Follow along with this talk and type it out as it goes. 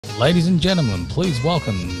Ladies and gentlemen, please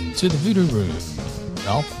welcome to the Voodoo Room,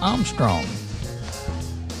 Ralphe Armstrong.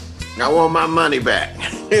 I want my money back.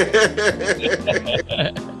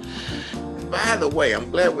 By the way,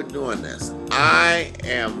 I'm glad we're doing this. I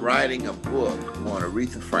am writing a book on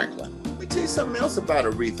Aretha Franklin. Let me tell you something else about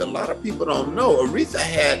Aretha. A lot of people don't know. Aretha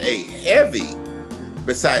had a heavy,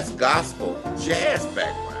 besides gospel, jazz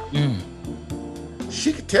background.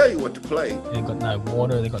 She could tell you what to play. They got no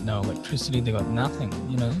water, they got no electricity, they got nothing,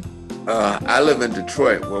 you know. I live in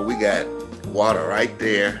Detroit where we got water right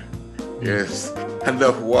there. There's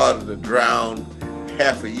enough water to drown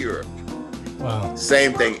half of Europe. Wow.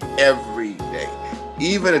 Same thing every day.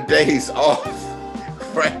 Even the days off,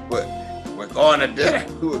 Frank we're going to dinner.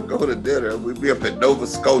 We would go to dinner. We'd be up in Nova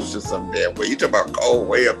Scotia some damn way. You talk about cold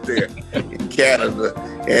way up there in Canada.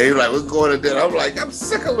 And he was like, we're going to dinner. I'm like, I'm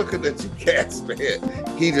sick of looking at you cats,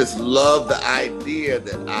 man. He just loved the idea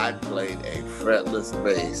that I played a fretless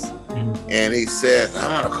bass. And he said,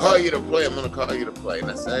 I'm going to call you to play. I'm going to call you to play. And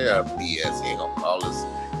I said, yeah, BS. He ain't going to call this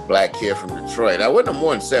black kid from Detroit. I wasn't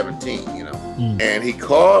more than 17, you know. And he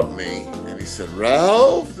called me and he said,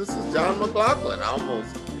 Ralph, this is John MacLaughlin. I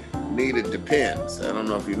almost needed Depends. I don't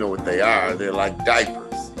know if you know what they are. They're like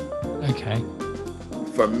diapers. Okay.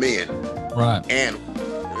 For men. Right. And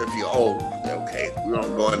if you're old, okay, we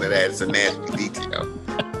don't go into that. It's a nasty detail.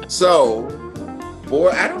 So,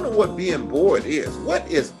 bored, I don't know what being bored is. What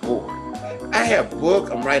is bored? I have book,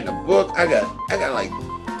 I'm writing a book. I got like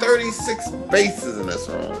 36 bases in this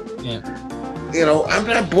room. Yeah. You know, I'm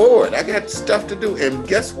not bored. I got stuff to do. And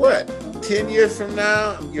guess what? 10 years from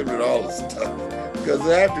now, I'm getting rid of all this stuff. Because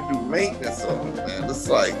I have to do maintenance on it, man. It's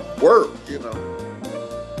like work, you know.